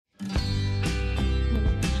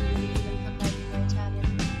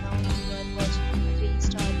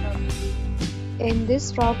In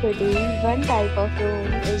this property, one type of room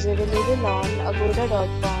is available on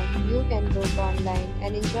agoda.com. You can book online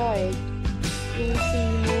and enjoy it. To see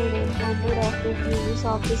more than 100 of reviews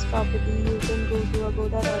of this property, you can go to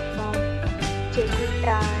agoda.com. Check-in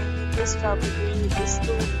time in this property is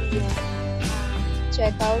 2 p.m.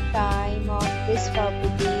 Check-out time of this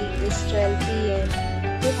property is 12 p.m.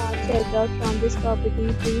 If you have checked out from this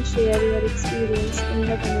property, please share your experience in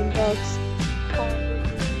the comment box. For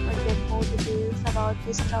booking or get more details about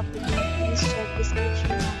this property, please check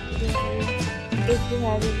description of the video. If you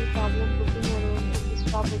have any problem booking a room in this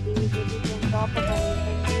property, then you can drop a comment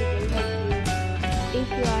and we will help you. If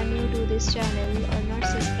you are new to this channel or not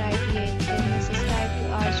subscribed yet, then subscribe to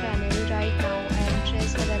our channel right now and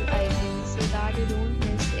press the bell icon so that you don't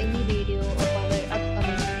miss any video of our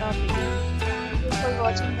upcoming property. Thank you for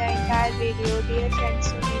watching the entire video. Dear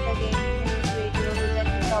friends, we meet again in the next video with a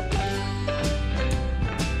new property.